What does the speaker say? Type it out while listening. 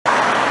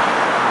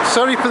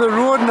Sorry for the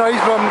road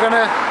noise, but I'm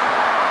gonna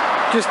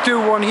just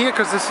do one here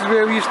because this is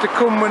where we used to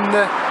come when in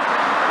the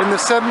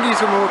 70s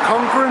when we were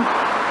conkering.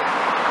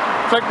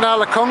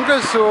 Flecknaller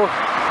Conkers, so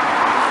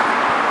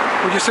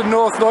we're just at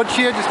North Lodge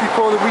here, just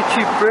before the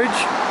Wheatsheaf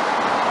Bridge.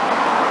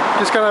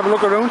 Just gonna have a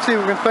look around, see if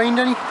we can find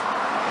any.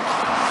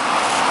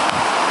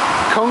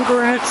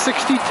 Conkering at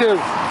 62.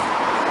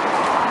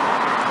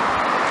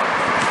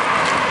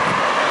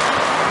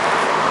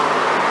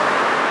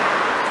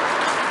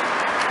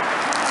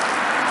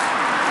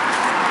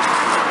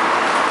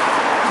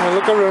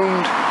 Look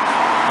around.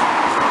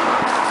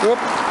 Whoop.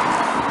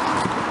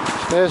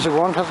 There's the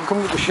one, hasn't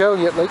come with the shell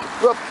yet, like.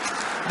 Whoop.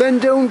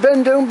 Bend down,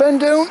 bend down, bend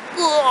down.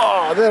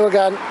 Oh, there we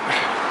go.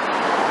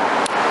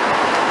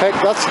 Heck,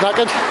 that's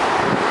knackered.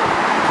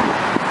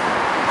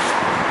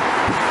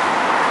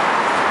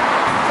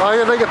 I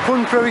had like a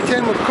punt for every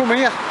time we'd come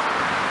here.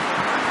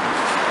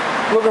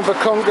 Looking for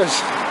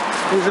conkers.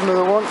 Here's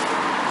another one.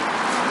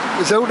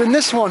 It's out in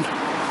this one.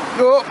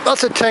 Oh,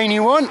 that's a tiny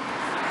one.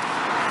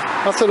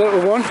 That's a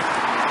little one.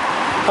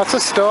 That's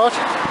a start.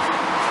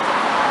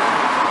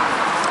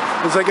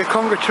 There's like a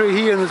conker tree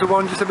here and there's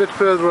one just a bit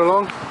further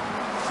along.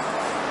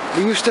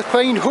 We used to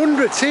find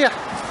hundreds here.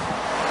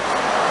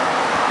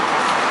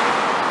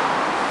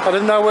 I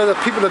don't know whether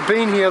people have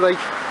been here like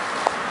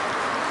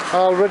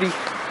already.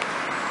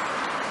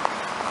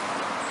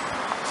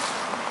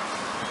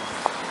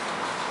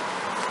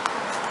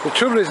 The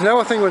trouble is now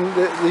I think when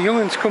the young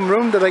ones come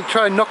round they like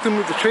try and knock them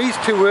with the trees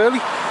too early.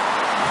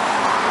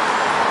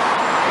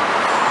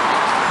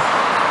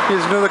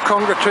 Here's another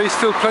conker tree,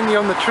 still plenty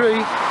on the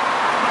tree.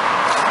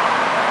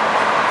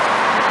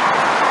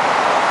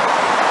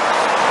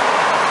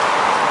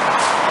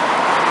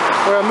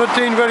 Well, I'm not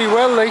doing very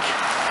well, like.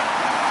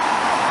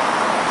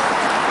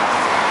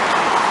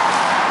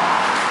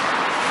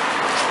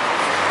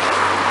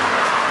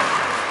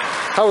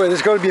 However,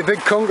 there's got to be a big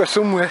conker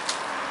somewhere.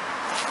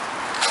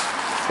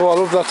 Oh, I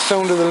love that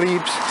sound of the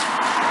leaves.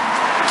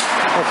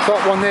 That's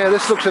that one there.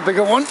 This looks a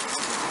bigger one.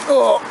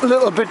 Oh, a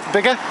little bit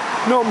bigger.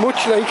 Not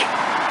much, like.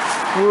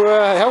 What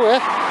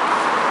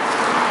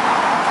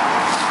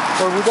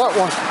about that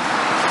one?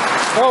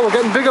 Oh, we're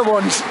getting bigger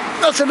ones.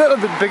 That's a little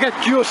bit bigger,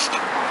 just.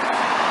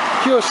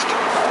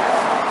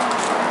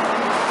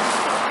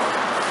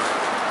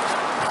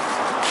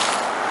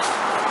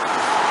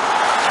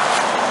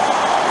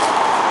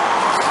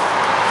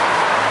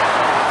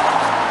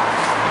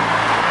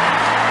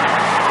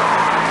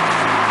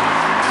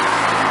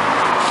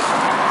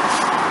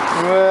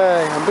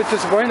 Right, I'm a bit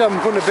disappointed I haven't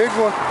found a big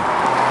one.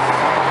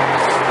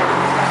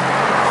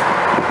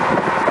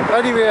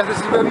 Anyway, this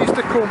is where we used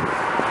to come.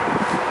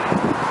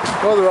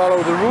 Oh, they're all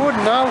over the road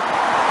now.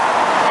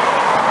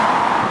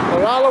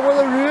 They're all over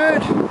the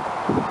road.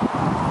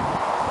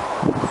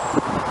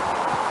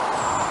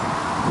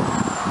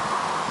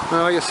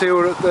 Now you see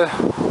we're at the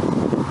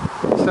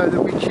side of the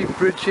Wheatsheaf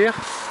Bridge here.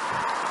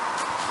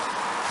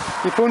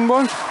 You found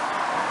one?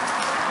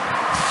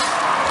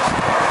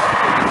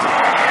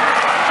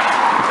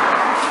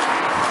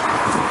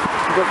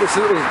 We've got this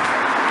little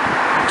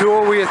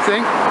doorway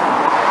thing.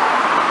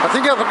 I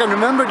think if I can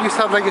remember, it used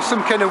to have like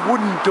some kind of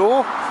wooden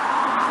door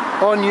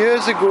on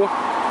years ago.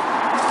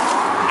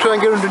 Try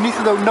and get underneath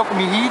without knocking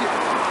me head.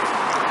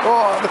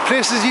 Oh, the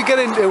places you get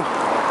into.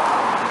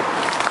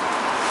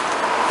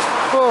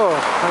 Oh,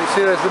 you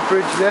see there's the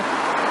bridge there.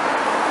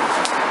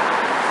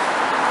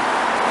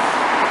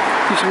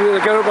 Used to be able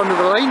to get up onto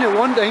the line at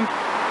one time.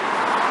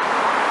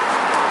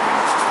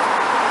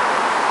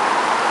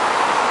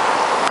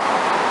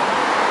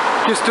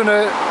 Just done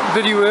a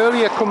video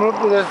earlier coming up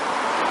to the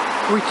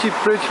Wheatsheaf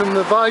Bridge from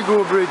the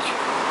Vigo Bridge.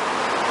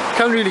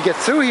 Can't really get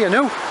through here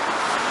now.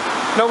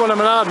 Not when I'm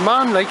an hard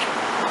man, like.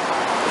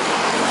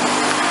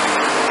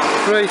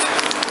 Right,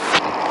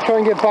 try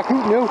and get back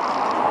out now.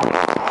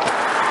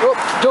 Oh,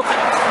 duck.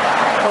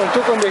 Oh,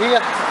 duck under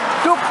here.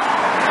 Duck!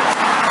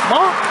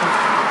 Oh.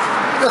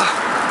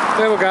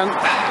 There we go.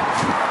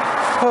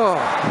 Oh.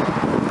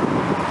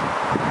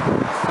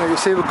 Now you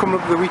see we're coming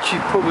up to the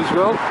Wheatsheaf pub as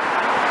well.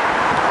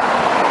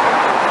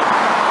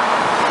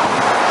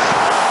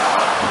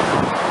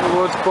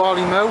 Towards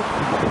Barley Mow.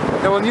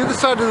 Now on the other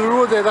side of the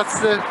road there, that's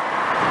the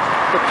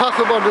path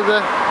up onto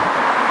the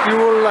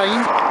old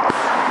line.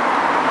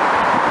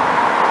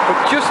 But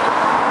just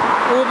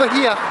over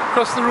here,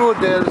 across the road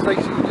there, there's like,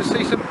 you just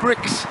see some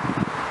bricks.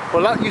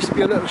 Well, that used to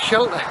be a little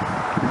shelter,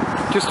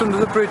 just under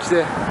the bridge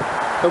there.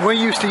 And we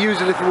used to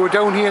use it if we were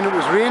down here and it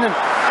was raining.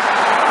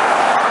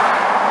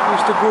 We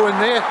used to go in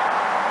there.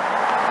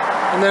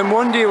 And then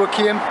one day we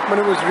came when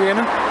it was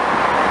raining,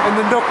 and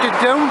they knocked it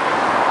down.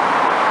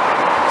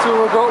 So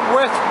we got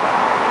wet.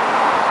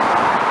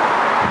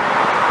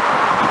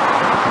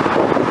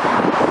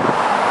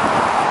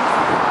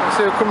 So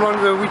we come along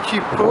to the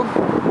Wheatsheaf pub.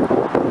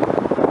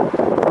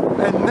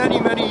 And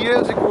many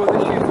years ago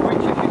this used to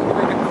Wheatsheaf used to be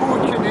like a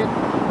coach in it.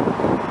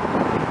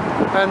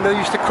 And they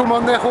used to come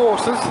on their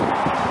horses.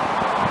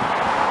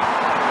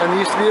 And they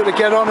used to be able to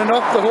get on and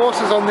off the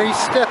horses on these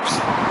steps.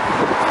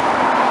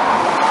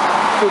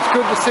 So it's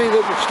good to see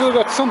that we've still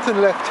got something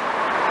left.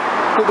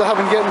 that they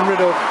haven't getting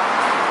rid of.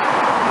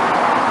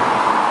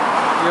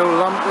 The old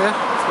lamp there,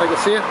 like I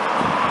say.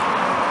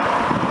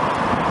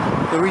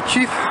 The wee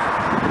chief.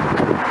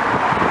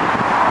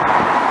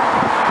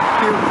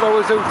 Few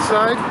flowers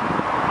outside.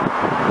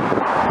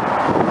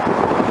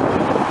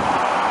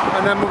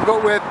 And then we've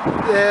got where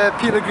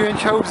Peeler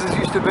Grange houses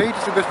used to be,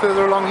 just a bit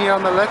further along here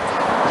on the left.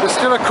 There's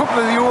still a couple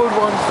of the old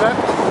ones left.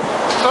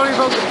 Sorry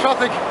about the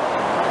traffic.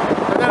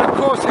 And then of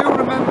course, who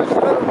remembers the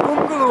little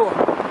bungalow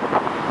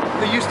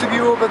that used to be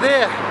over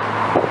there?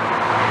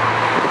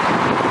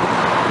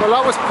 Well,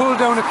 that was pulled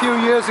down a few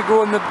years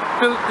ago and they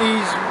built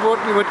these,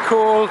 what you would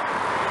call,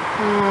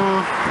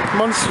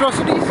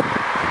 monstrosities.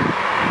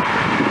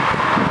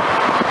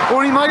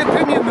 Only my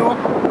opinion though.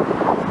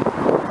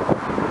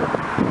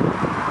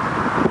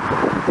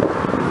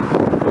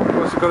 Of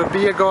course, we've got a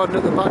beer garden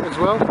at the back as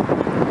well.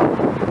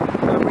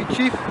 Wee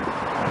chief.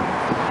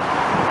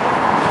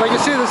 Like I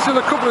say, there's still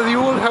a couple of the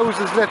old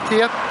houses left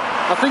here.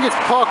 I think it's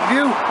Park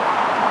View,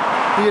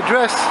 the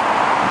address.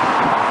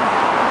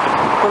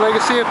 But like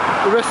I say,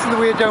 the rest of the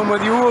way down where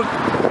the old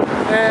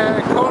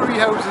colliery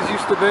houses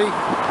used to be,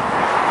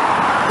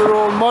 they're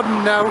all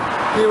modern now.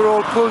 They were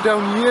all pulled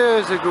down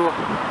years ago.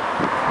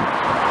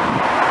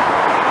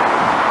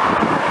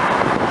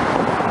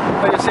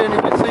 Like I say, and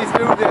you can see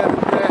through there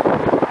that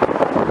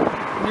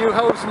the new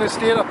housing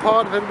estate are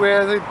part of it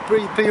where the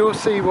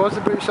BOC was,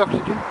 the British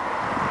Oxygen.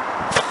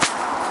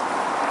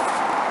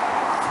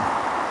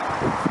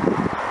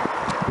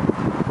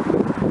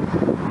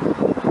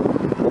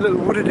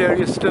 Little wooded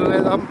area still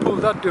there, they haven't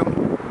pulled that down,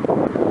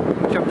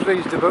 which I'm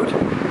pleased about.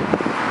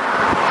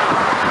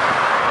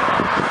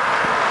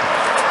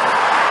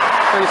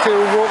 Like I say,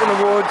 we're walking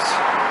towards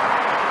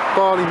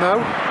Barley Mow.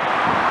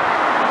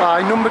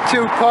 Number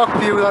 2 Park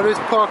View, that is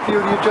Park View,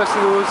 the address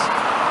of those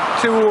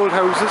 2 old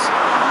houses.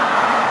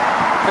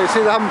 Like I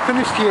say, they haven't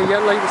finished here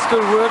yet, like they're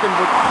still working,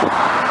 but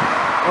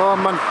oh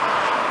man,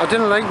 I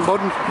didn't like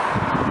modern,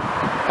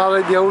 I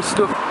like the old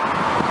stuff.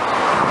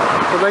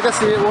 But like I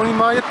say, only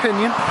my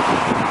opinion.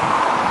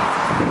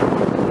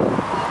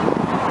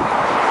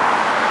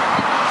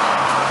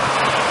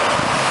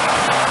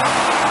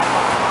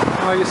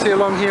 Like you see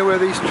along here where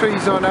these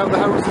trees are now, the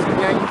houses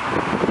behind.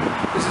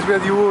 This is where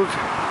the old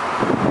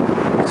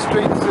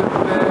streets of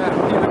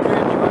Peeler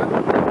Grange were.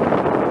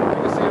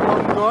 Like you see,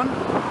 long gone.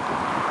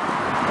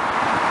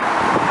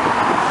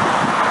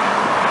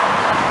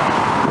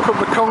 A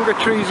couple of conker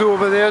trees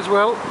over there as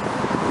well.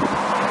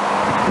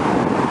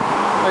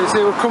 Like I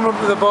say, we're coming up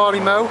to the Barley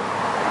Mow.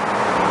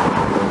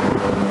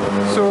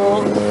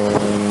 So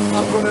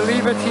I'm going to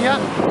leave it here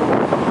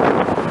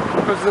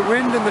because of the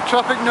wind and the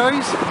traffic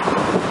noise.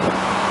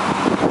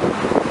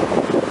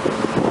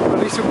 At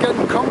least we're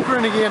getting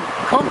conkering again.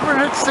 Conkering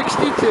at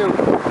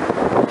 62.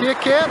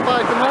 Take care,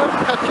 bye for now,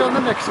 catch you on the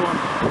next one.